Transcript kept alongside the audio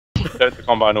don't the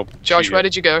combine will Josh, shoot where you.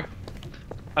 did you go?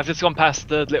 I've just gone past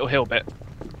the little hill bit.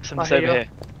 Something's over here.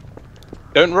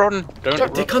 Don't run. Don't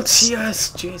run. They can't see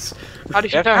us. Jeez. How did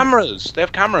They you have know? cameras. They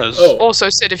have cameras. Oh. Also,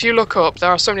 Sid, if you look up,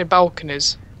 there are so many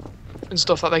balconies and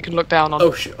stuff that they can look down on.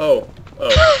 Oh oh.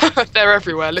 They're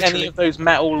everywhere, Any literally. of those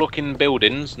metal-looking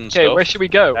buildings and Okay, stuff. where should we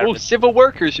go? Oh, Civil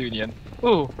Workers Union.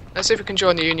 Ooh. Let's see if we can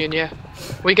join the union, yeah.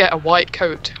 We get a white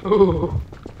coat. Ooh.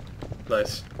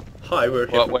 Nice. Hi, we're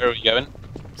here. Well, where are we going?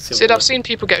 Sid, I've seen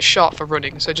people get shot for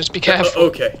running, so just be careful.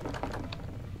 Okay.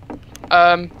 Is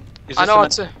I this know how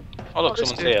to... Oh look, Oh, this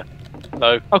someone's dude. here.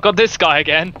 Hello. Oh god, this guy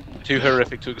again. Too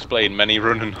horrific to explain. Many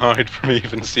run and hide from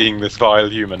even seeing this vile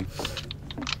human.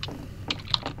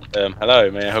 Hello.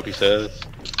 May I help you, sirs?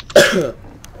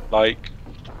 Like,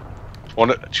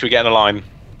 should we get in a line?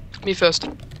 Me first.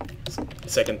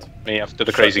 Second. Me after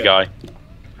the crazy guy.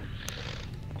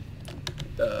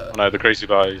 Uh, Oh no, the crazy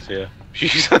guy is here.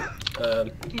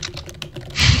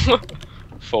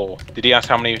 4. Did he ask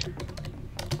how many?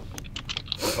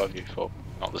 4.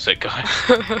 Not the sick guy.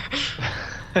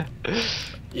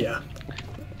 yeah.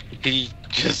 He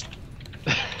just.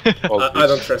 I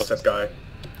don't trust that guy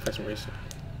for some reason.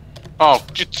 Oh,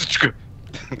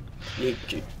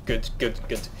 Good.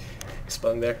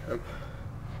 Spelling there.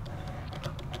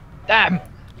 Damn.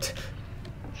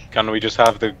 Can we just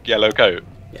have the yellow coat?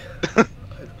 Yeah.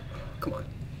 Come on.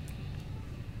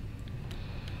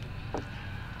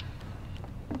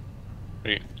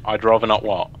 I'd rather not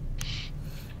what?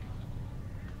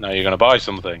 No, you're gonna buy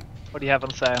something. What do you have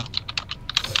on sale?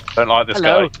 Don't like this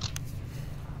Hello. guy.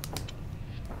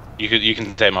 You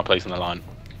can take my place on the line.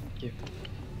 Thank you.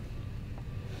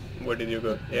 Where did you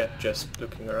go? Yeah, just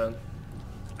looking around.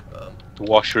 The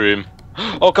washroom.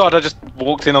 Oh god, I just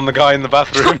walked in on the guy in the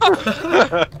bathroom.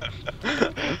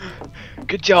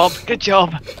 Good job, good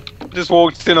job. Just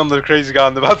walked in on the crazy guy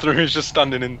in the bathroom who's just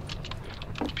standing in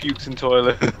pukes in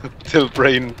toilet till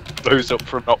brain blows up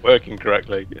from not working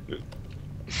correctly.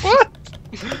 What?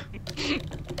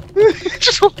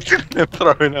 Just walked in there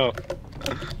throwing up.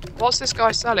 What's this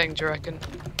guy selling, do you reckon?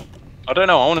 I don't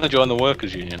know, I want to join the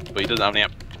workers union, but he doesn't have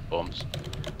any forms.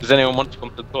 Does anyone want to come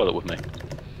to the toilet with me?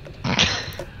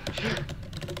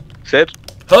 Sid?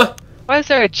 Huh? Why is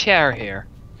there a chair here?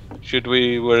 Should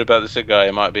we worry about the sick guy?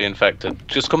 He might be infected.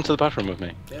 Just come to the bathroom with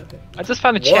me. Yeah, okay. I just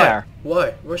found a chair.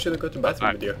 Why? Where should I go to the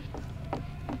bathroom with you?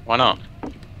 Why not?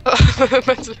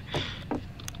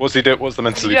 What's he do? What's the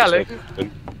mentally Yelling. disabled?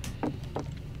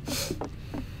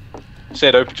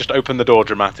 Sid, just open the door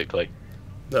dramatically.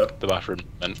 No. The bathroom.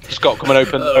 And Scott, come and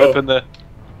open the.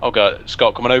 Oh god,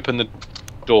 Scott, come and open the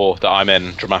door that I'm in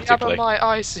Yeah, dramatically. but my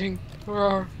icing.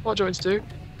 What do you want to do?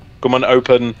 Come and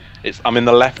open. I'm in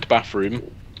the left bathroom.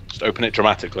 Just open it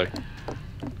dramatically.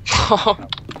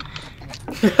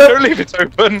 Don't leave it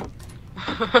open.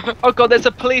 Oh god, there's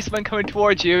a policeman coming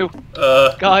towards you.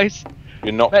 Guys.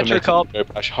 You're not Metro permitted cop. to go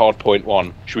past hard point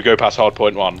 1. Should we go past hard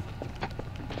point 1?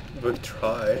 We'll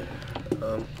try.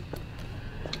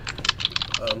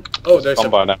 Oh, there's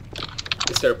Come by a. now.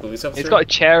 Is there a police officer? He's got a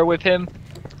chair with him.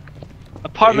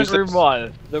 Apartment Who's room this?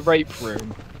 1, the rape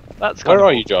room. That's Where kinda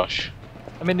are cool. you, Josh?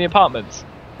 I'm in the apartments.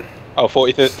 Oh,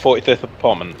 45th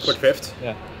apartments. 45th?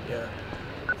 Yeah. Yeah.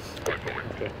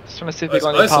 Okay. Just trying to see if they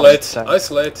got any apartments.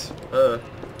 Isolate.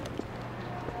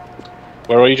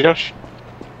 Where are you, Josh?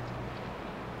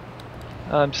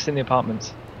 I'm just in the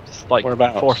apartments. Just like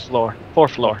Whereabouts? 4th floor.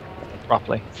 4th floor,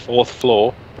 properly. 4th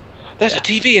floor. There's a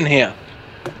TV in here.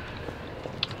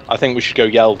 I think we should go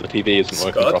yell the TV isn't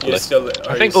working Scott, properly. you still,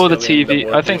 I are think you all the still in TV. I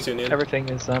workers' think union? everything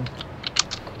is. Oh,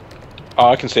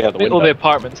 I can see out the I think all the window.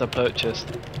 apartments are purchased.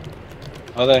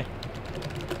 Are they?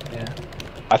 Yeah.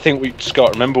 I think we,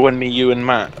 Scott, remember when me, you and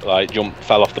Matt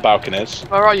fell off the balconies?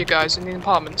 Where are you guys? In the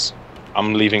apartments?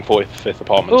 I'm leaving 45th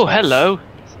apartments. Oh, now. hello.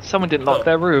 Someone didn't lock Oh.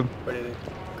 their room. Where did he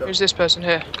go? Who's this person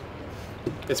here?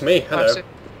 It's me. Hello. Sid.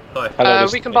 Hi. Hello,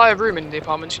 We can buy a room in the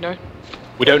apartments, you know.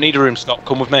 We don't need a room, Scott.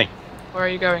 Come with me. Where are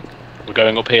you going? We're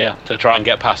going up here to try and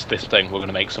get past this thing. We're going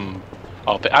to make some...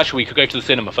 Actually, we could go to the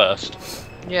cinema first.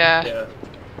 Yeah. Yeah.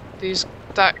 These...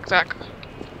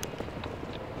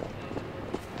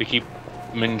 They keep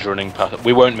running past...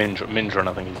 We won't run,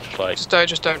 I think. It's just like...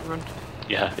 Just don't run.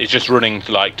 Yeah, it's just running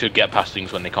to get past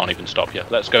things when they can't even stop you.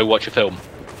 Let's go watch a film.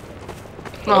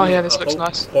 Oh yeah, this looks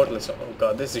nice. Portal is, oh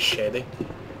god, this is shady.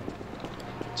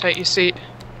 Take your seat.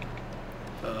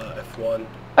 F1.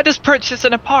 I just purchased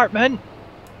an apartment.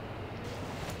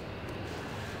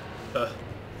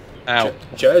 Ow.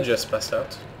 Jared just passed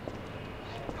out.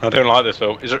 I don't like this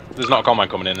film. There's not a comment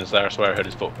coming in, is there? I swear I heard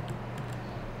his foot.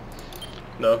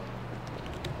 No.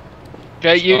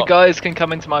 Okay, you guys can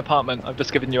come into my apartment. I've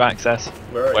just given you access.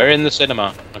 Where are We're you? in the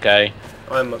cinema, okay?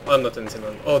 I'm not in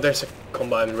cinema. Oh, there's a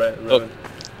combined room. Look.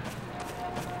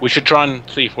 We should try and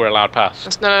see if we're allowed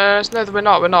past. No, we're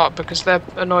not, because they're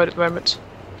annoyed at the moment.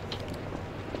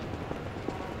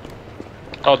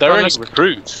 Oh, they're only let's-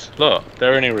 recruits. Look,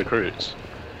 they're only recruits.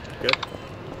 Good.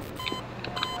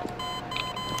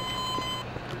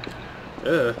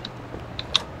 Yeah.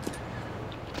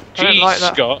 I don't Jeez, like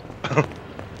that. Scott.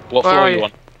 What Where floor are are you you?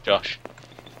 on, Josh?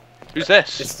 Who's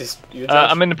this? Is this you,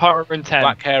 Josh? I'm in apartment room 10.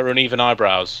 Black hair, uneven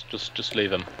eyebrows. Just leave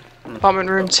him. Apartment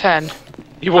room 10.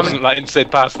 He wasn't letting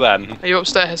Sid pass then. Are you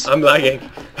upstairs? I'm lagging.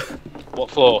 What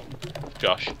floor,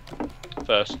 Josh?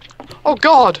 First. Oh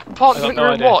god! Apartment no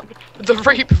room idea. what? The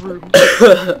rape room.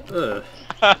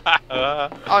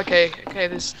 Okay,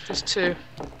 there's two.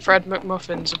 Fred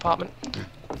McMuffin's apartment.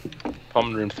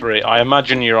 Apartment room 3. I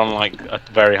imagine you're on like a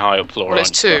very high up floor. Well,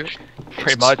 it's aren't you, two. Josh?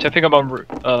 Pretty much. I think I'm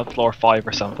on floor 5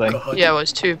 or something. God. Yeah, well,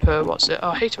 it's two per. What's it? Oh,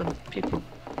 I hate when people.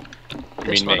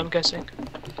 This mean one, me? I'm guessing.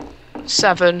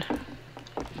 7,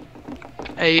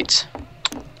 8,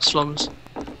 slums.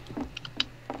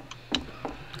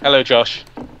 Hello, Josh.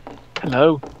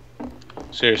 Hello.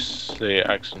 Seriously,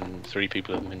 accident. 3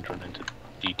 people have been drawn into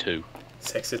D2.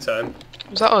 Sexy time.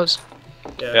 Was that us?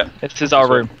 Yeah. This is our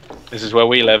room. This is where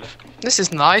we live. This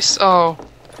is nice. Oh.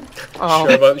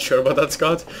 Sure about that,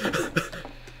 Scott?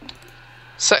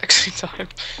 Sexy time.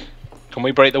 Can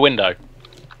we break the window?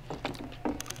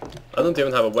 I don't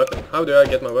even have a weapon. How do I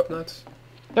get my weapon out?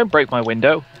 Don't break my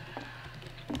window.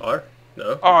 R?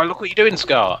 No. Oh, look what you're doing,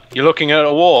 Scott. You're looking at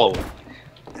a wall.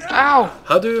 Ow!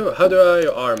 How do I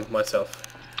arm myself?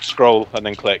 Scroll and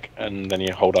then click, and then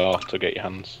you hold R to get your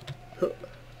hands.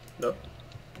 No.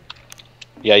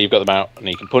 Yeah, you've got them out, and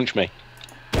you can punch me.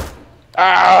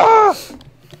 Ah!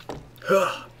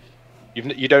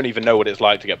 You don't even know what it's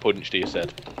like to get punched, you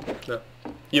said. No.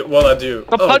 Yeah, well, I do.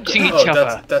 Stop punching each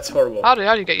other. That's horrible. How do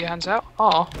you get your hands out?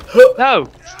 Oh. No!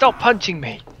 Stop punching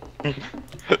me!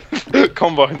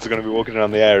 Combines are going to be walking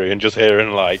around the area and just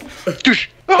hearing like, "Doosh!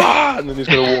 Ah!" And then he's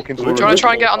going to walk into. Do you want to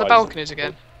try and get on the balconies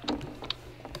again?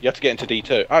 You have to get into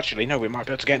D2. Actually, no, we might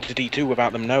be able to get into D2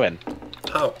 without them knowing.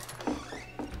 How?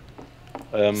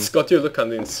 Um, Scott, you look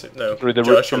kind of insane. No, Through the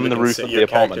Josh, roof- from you the look roof insane. of the Your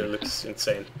character apartment. looks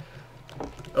insane.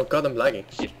 Oh god, I'm lagging.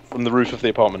 from the roof of the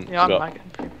apartment. Yeah, I'm Scott. lagging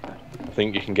pretty bad. I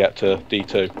think you can get to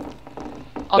D2.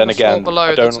 On Then the again, floor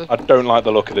below, I there's don't like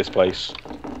the look of this place.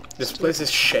 This place is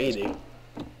shady.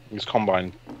 It's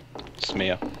Combine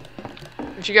smear.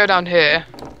 If you go down here,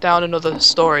 down another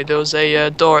story, there was a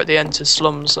door at the end to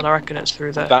slums, and I reckon it's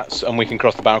through there. And we can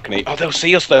cross the balcony. Oh, they'll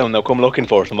see us though, and they'll come looking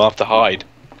for us, and we'll have to hide.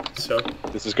 So,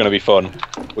 This is going to be fun.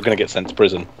 We're going to get sent to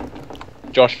prison.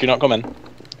 Josh, you're not coming.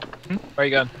 Where are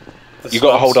you going? You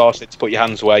got to hold R, Sid, to put your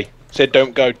hands away. Sid,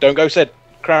 don't go. Don't go, Sid.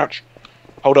 Crouch.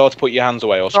 Hold R to put your hands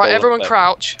away, or scroll Right, and everyone click.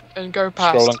 crouch and go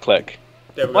past. Scroll and click.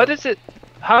 there we Why go. does it...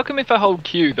 How come if I hold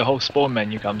Q, the whole spawn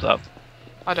menu comes up?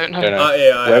 I don't know. Don't know.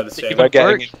 Yeah, I have the same.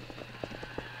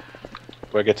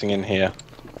 We're getting in here.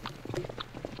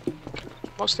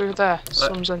 What's through there?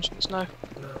 Slums entrance, no.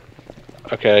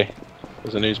 Okay.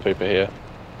 There's a newspaper here.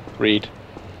 Read.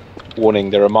 Warning,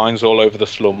 there are mines all over the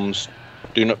slums.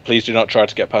 Please do not try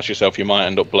to get past yourself. You might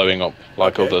end up blowing up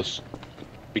like Okay. others.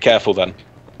 Be careful then.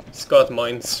 Scott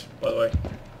mines, by the way.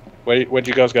 Where'd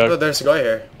you guys Oh, go? there's a guy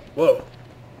here. Whoa.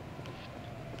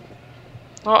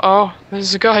 Uh-oh,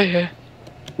 there's a guy here.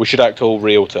 We should act all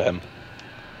real to him.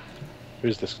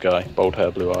 Who's this guy? Bold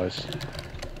hair, blue eyes.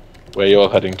 Where you all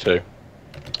heading to?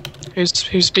 Who's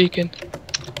speaking?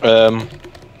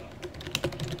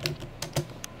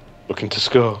 Looking to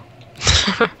score.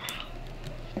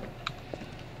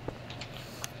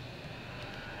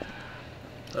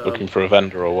 Looking for a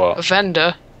vendor or A what?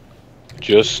 vendor?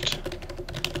 Just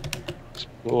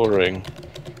exploring.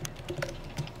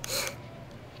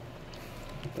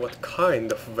 What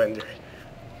kind of vendor?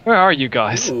 Where are you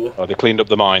guys? Ooh, Oh, they cleaned up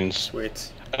the mines.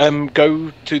 sweet.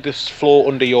 Go to this floor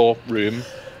under your room.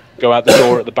 Go out the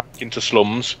door at the back into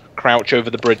slums. Crouch over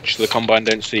the bridge so the Combine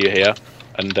don't see you here.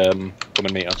 And come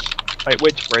and meet us. Wait,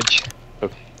 which bridge? The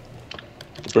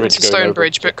bridge It's a going stone over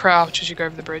bridge, but crouch as you go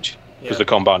over the bridge. because the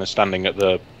Combine is standing at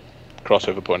the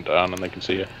crossover point down and they can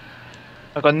see you.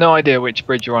 I've got no idea which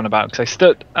bridge you're on about, because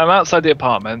I'm outside the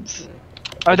apartments.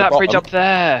 Oh, At the that bridge bottom. up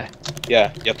there!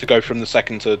 Yeah, you have to go from the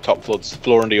second to the top floor. It's the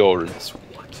floor under your room.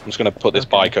 What? I'm just going to put this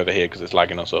Okay. bike over here because it's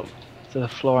lagging us up. To the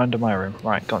floor under my room.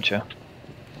 Right, gotcha.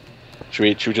 Should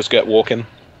we just get walking?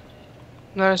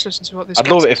 No, let's listen to what this I'd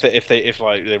guy love it says. if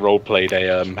they role played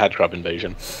a headcrab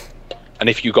invasion, and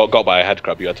if you got by a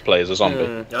headcrab, you had to play as a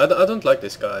zombie. I don't like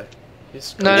this guy.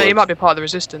 He's No, you might be part of the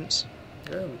resistance.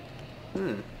 Yeah.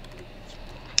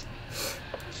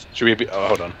 Should we be... Oh,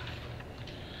 hold on.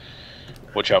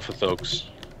 Watch out for thugs.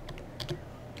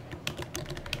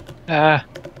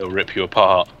 They'll rip you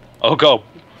apart. Oh god.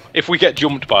 If we get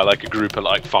jumped by like a group of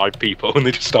like 5 people and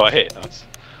they just start hitting us.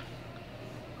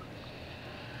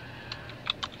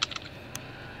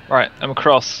 Right, I'm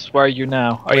across. Where are you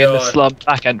now? Are you in the slum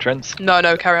back entrance? No,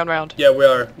 carry on round. Yeah, we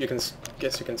are. You can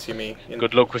guess you can see me.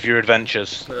 Good luck with your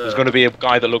adventures. There's going to be a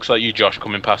guy that looks like you, Josh,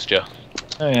 coming past you.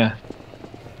 Oh yeah.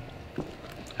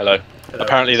 Hello.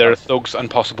 Apparently there are thugs and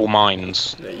possible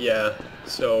mines. Yeah.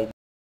 So